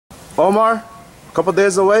Omar, a couple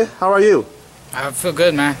days away. How are you? I feel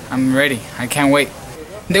good, man. I'm ready. I can't wait.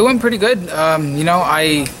 They went pretty good. You know,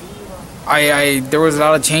 there was a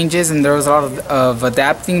lot of changes and there was a lot of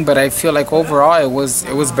adapting, but I feel like overall it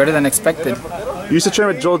was better than expected. You used to train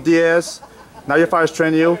with Joel Diaz. Now your fighters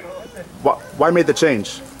train you. Why made the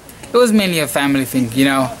change? It was mainly a family thing, you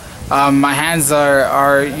know. My hands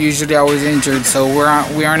are usually always injured, so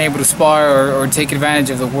we aren't able to spar or take advantage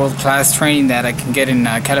of the world-class training that I can get in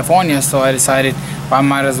California. So I decided I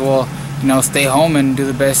might as well, you know, stay home and do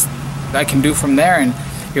the best I can do from there. And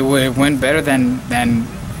it went better than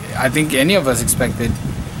I think any of us expected.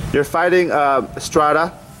 You're fighting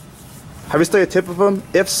Estrada. Have you studied a tip of him?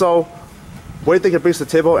 If so, what do you think he brings to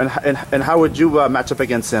the table, and how would you match up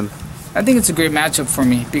against him? I think it's a great matchup for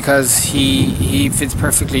me because he fits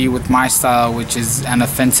perfectly with my style, which is an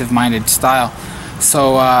offensive-minded style.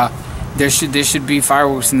 So there should be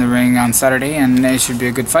fireworks in the ring on Saturday, and it should be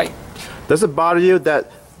a good fight. Does it bother you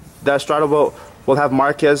that Estrada will have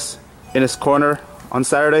Marquez in his corner on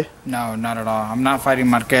Saturday? No, not at all. I'm not fighting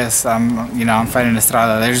Marquez. I'm fighting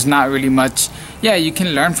Estrada. There's not really much. Yeah, you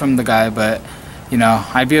can learn from the guy, but you know,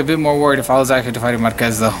 I'd be a bit more worried if I was actually fighting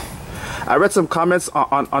Marquez, though. I read some comments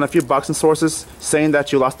on a few boxing sources saying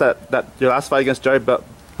that you lost your last fight against Jerry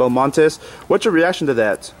Belmontes. What's your reaction to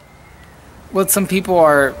that? Well, some people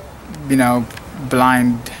are, you know,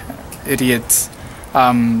 blind idiots.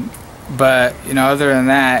 But you know, other than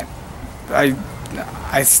that,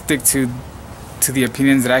 I stick to the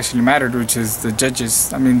opinions that actually mattered, which is the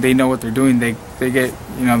judges. I mean, they know what they're doing. They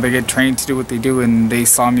get trained to do what they do, and they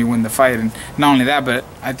saw me win the fight. And not only that, but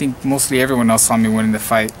I think mostly everyone else saw me winning the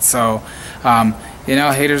fight. So, you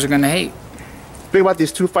know, haters are gonna hate. Speaking about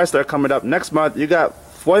these two fights that are coming up next month, you got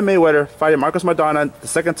Floyd Mayweather fighting Marquez-Maidana the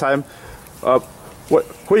second time. Who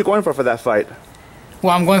are you going for that fight?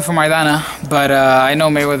 Well, I'm going for Maidana, but I know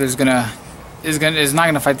Mayweather is not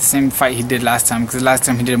gonna fight the same fight he did last time, because last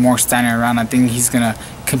time he did more standing around. I think he's gonna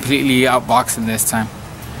completely outbox him this time.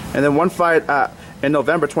 And then one fight in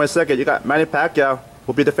November 22nd, you got Manny Pacquiao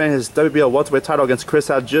will be defending his WBO welterweight title against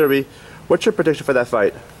Pacquiao-Algieri. What's your prediction for that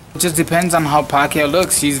fight? It just depends on how Pacquiao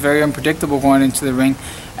looks. He's very unpredictable going into the ring,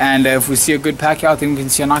 and if we see a good Pacquiao, I think we can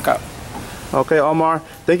see a knockout. Okay, Omar,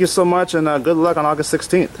 thank you so much, and good luck on August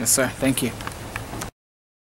 16th. Yes, sir. Thank you.